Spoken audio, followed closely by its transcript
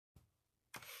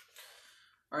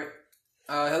All right.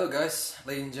 Hello, guys,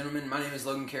 ladies and gentlemen. My name is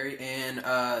Logan Carey, and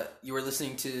you are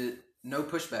listening to No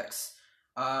Pushbacks.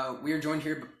 We are joined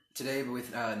here today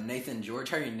with Nathan George.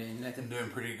 How are you doing, Nathan? I'm doing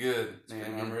pretty good, man.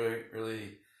 Pretty I'm good.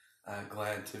 really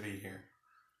glad to be here.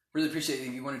 Really appreciate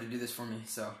you wanted to do this for me.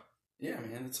 Yeah,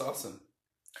 man, it's awesome.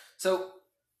 So,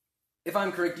 if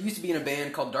I'm correct, you used to be in a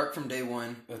band called Dark from Day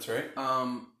One. That's right.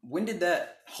 When did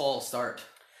that haul start?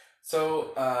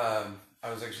 So, I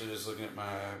was actually just looking at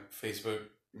my Facebook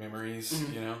memories,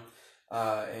 Mhm.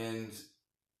 And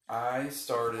I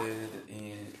started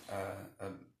in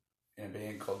a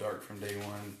band called Dark from Day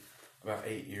One about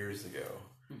 8 years ago.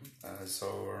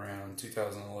 So around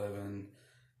 2011,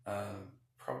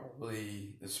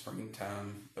 probably the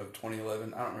springtime of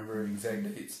 2011. I don't remember exact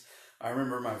dates. I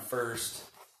remember my first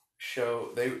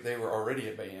show. They were already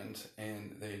a band,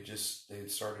 and they had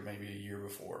started maybe a year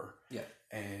before. Yeah.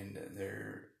 And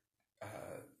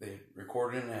they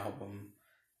recorded an album,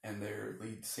 and their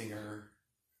lead singer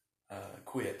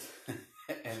quit,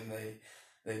 and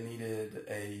they needed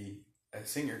a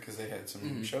singer because they had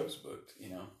some shows booked,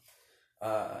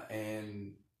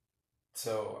 and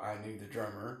so I knew the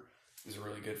drummer. He was a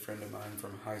really good friend of mine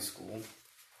from high school,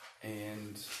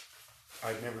 and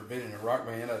I'd never been in a rock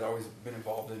band. I'd always been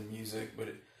involved in music, but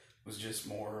it was just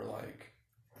more like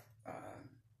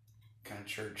kind of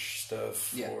church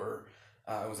stuff. Yeah. Or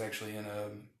I was actually in a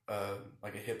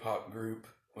hip hop group,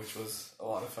 which was a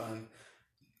lot of fun.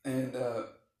 And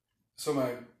so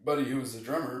my buddy, who was the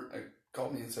drummer,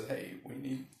 called me and said, "Hey, we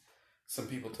need some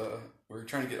people we're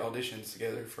trying to get auditions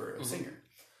together for a singer."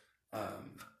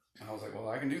 And I was like, "Well,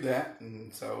 I can do that."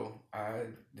 And so I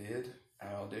did.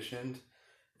 I auditioned,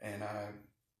 and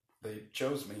they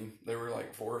chose me. There were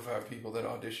like 4 or 5 people that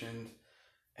auditioned,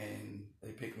 and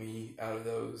they picked me out of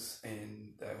those,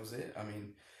 and that was it. I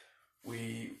mean,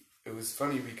 it was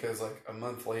funny because like a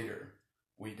month later,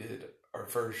 we did our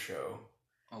first show.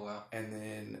 Oh, wow. And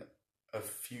then a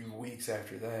few weeks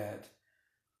after that,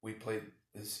 we played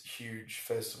this huge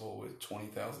festival with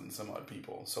 20,000 some odd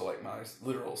people. So like my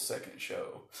literal second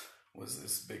show was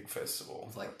this big festival.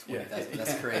 It's like 20,000.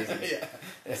 That's crazy.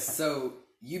 Yeah. So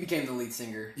you became the lead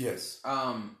singer. Yes.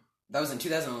 That was in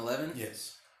 2011?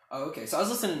 Yes. Oh, okay. So I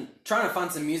was trying to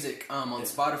find some music on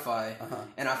Spotify,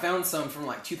 and I found some from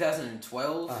like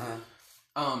 2012.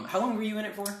 How long were you in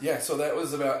it for? Yeah, so I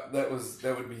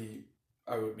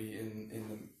would be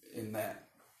in that.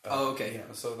 Oh, okay.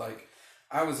 So like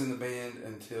I was in the band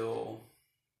until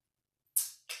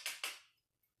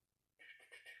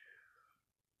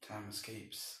time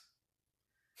escapes.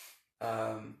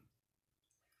 I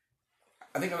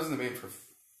think I was in the band for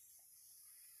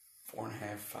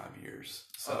 4.5, 5 years.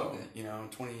 So,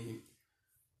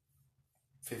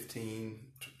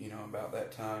 2015, about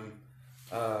that time.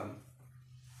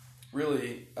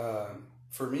 Really,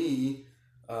 for me,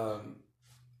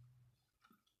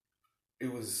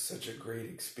 it was such a great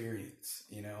experience,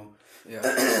 Yeah.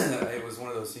 It was one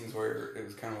of those things where it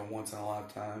was kind of a once in a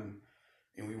lifetime,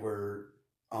 and we were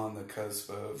on the cusp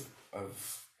of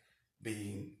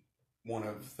being one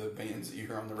of the bands that you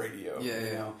hear on the radio.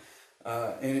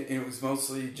 And it was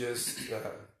mostly just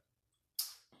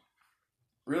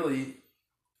really.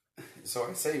 So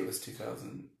I say it was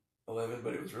 2011,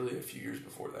 but it was really a few years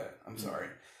before that. I'm sorry,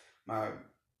 my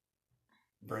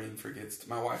brain forgets.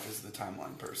 My wife is the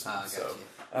timeline person.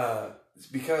 It's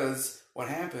because what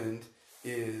happened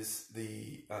is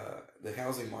the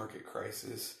housing market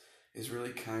crisis is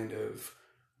really kind of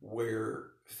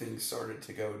where things started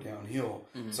to go downhill.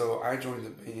 So I joined the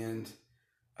band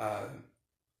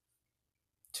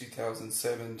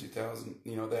 2007, 2000,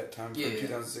 that time,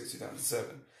 2006,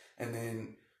 2007. And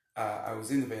then I was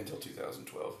in the band until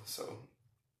 2012. So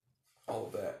all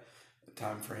of that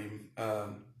time frame.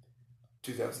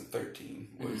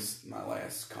 2013 was my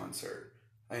last concert.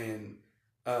 And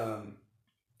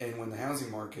when the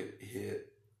housing market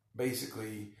hit,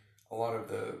 basically a lot of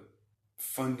the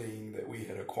funding that we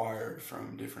had acquired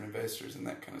from different investors and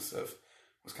that kind of stuff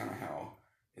was kind of how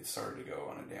it started to go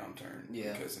on a downturn.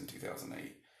 Yeah. Because in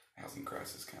 2008, housing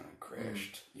crisis kind of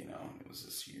crashed, and it was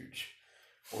this huge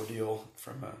ordeal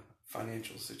from a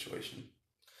financial situation.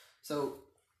 So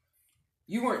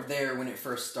you weren't there when it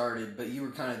first started, but you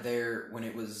were kind of there when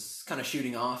it was kind of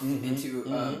shooting off into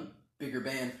a bigger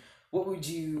band. While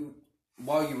you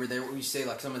were there, what would you say,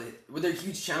 like were there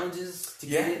huge challenges to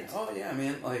get it? Oh yeah,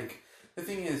 man. Like the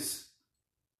thing is,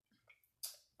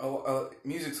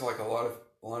 music's like a lot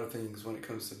of things when it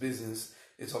comes to business.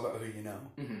 It's all about who you know.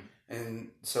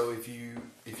 And so if you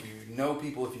know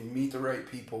people, if you meet the right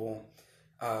people,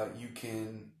 you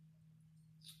can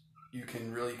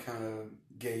really kind of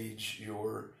gauge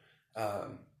your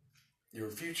your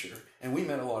future. And we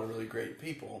met a lot of really great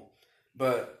people,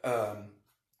 but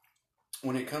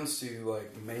when it comes to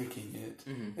like making it,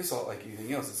 it's not like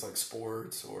anything else. It's like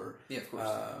sports or of course.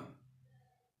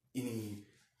 Any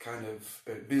kind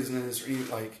of business or any,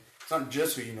 like, it's not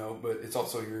just who you know, but it's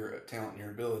also your talent and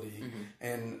your ability.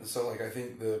 And so, like, I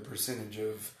think the percentage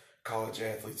of college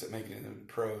athletes that make it into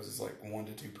pros is like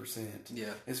 1% to 2%.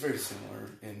 Yeah, it's very similar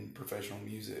in professional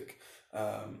music.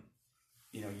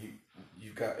 You know,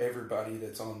 you've got everybody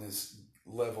that's on this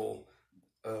level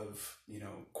of, you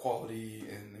know, quality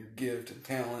and their gift and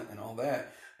talent and all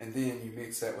that, and then you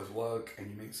mix that with luck and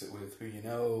you mix it with who you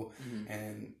know,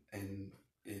 and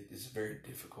it is very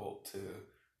difficult to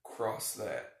cross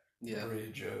that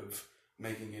bridge of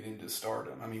making it into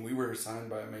stardom. I mean, we were signed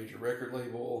by a major record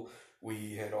label.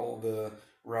 We had all the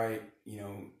right, you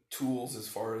know, tools as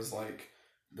far as like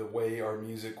the way our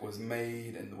music was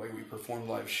made and the way we performed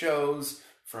live shows,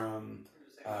 from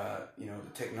you know, the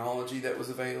technology that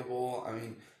was available. I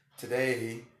mean,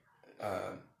 today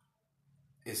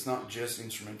it's not just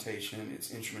instrumentation,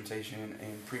 it's instrumentation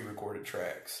and pre-recorded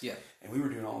tracks. Yeah. And we were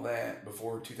doing all that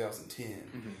before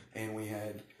 2010. And we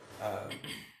had,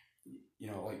 you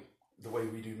know, like the way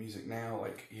we do music now,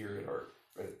 like here at our,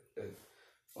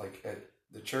 at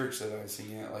the church that I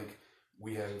sing at, like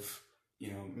we have,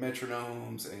 you know,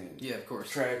 metronomes and of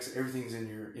course, tracks. Everything's in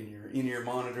your in-ear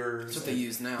monitors. That's what they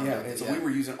use now. Yeah, and so we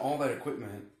were using all that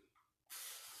equipment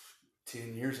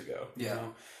 10 years ago. You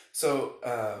know?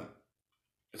 So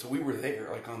so we were there,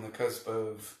 like on the cusp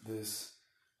of this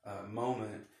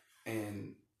moment,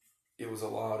 and it was a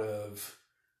lot of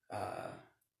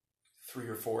 3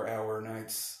 or 4 hour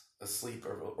nights asleep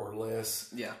or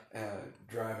less. Yeah,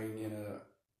 driving in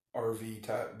a RV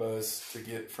type bus to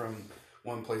get from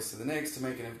one place to the next to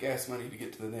make enough gas money to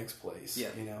get to the next place. Yeah,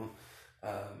 you know,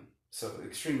 so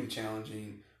extremely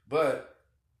challenging, but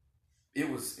it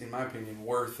was, in my opinion,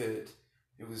 worth it.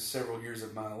 It was several years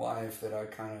of my life that I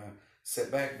kind of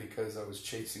set back because I was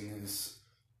chasing this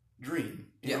dream.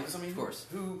 You know, because I mean, of course,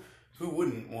 who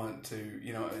wouldn't want to,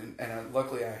 you know? And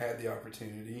luckily, I had the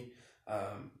opportunity.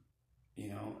 You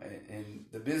know, and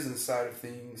the business side of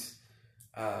things,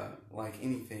 like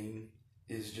anything,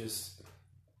 is just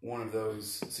one of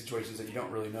those situations that you don't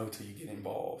really know till you get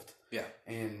involved. Yeah,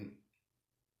 and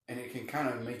it can kind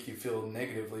of make you feel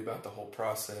negatively about the whole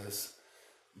process,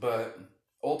 but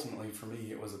ultimately, for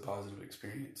me, it was a positive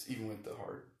experience, even with the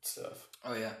hard stuff.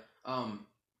 Oh yeah.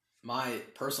 My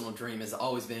personal dream has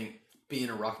always been being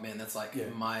a rock band. That's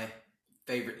like my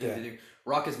favorite thing to do.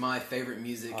 Rock is my favorite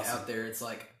music out there. It's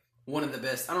like one of the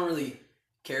best. I don't really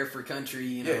care for country,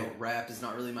 you know, rap is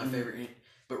not really my favorite,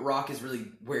 but rock is really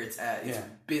where it's at. It's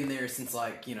been there since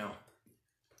like, you know,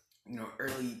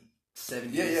 early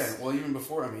 70s. Yeah. Well, even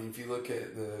before, I mean, if you look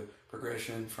at the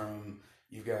progression from,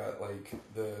 you've got like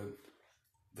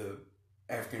the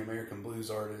African American blues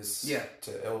artists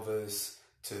to Elvis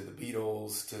to the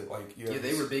Beatles to like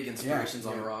they were big inspirations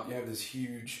on rock. You have this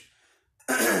huge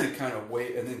kind of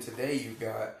weight, and then today you've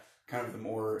got kind of the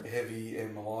more heavy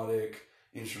and melodic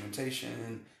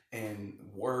instrumentation and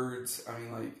words. I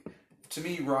mean, like, to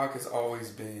me, rock has always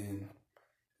been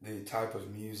the type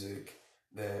of music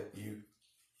that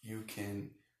you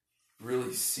can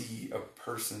really see a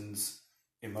person's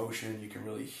emotion. You can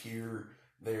really hear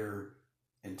their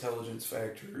intelligence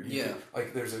factor.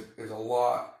 Like there's a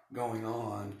lot going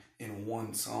on in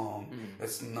one song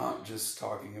that's not just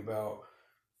talking about,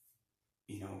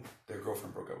 you know, their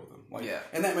girlfriend broke up with them. Like,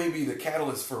 and that may be the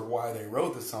catalyst for why they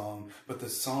wrote the song, but the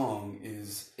song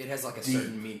is, it has like a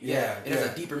certain meaning. It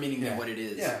has a deeper meaning than what it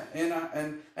is. Yeah, and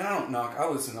I don't knock. I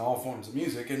listen to all forms of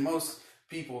music, and most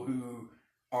people who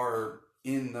are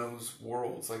in those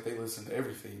worlds, like, they listen to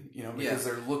everything, you know, because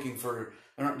they're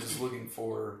not just looking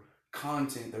for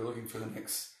content, they're looking for the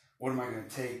next, what am I going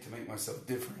to take to make myself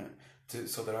different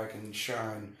so that I can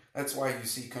shine. That's why you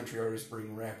see country artists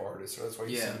bring rap artists, or that's why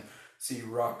you see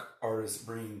rock artists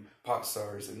bring pop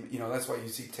stars, and, you know, that's why you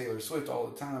see Taylor Swift all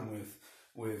the time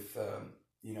with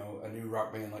you know, a new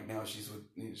rock band. Like now she's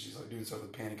like doing stuff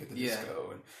with Panic at the Disco,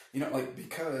 and, you know, like,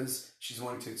 because she's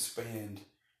wanting to expand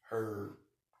her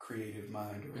creative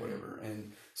mind or whatever.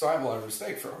 And so I have a lot of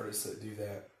respect for artists that do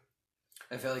that.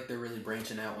 I feel like they're really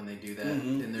branching out when they do that,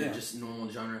 and they're just normal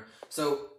genre. So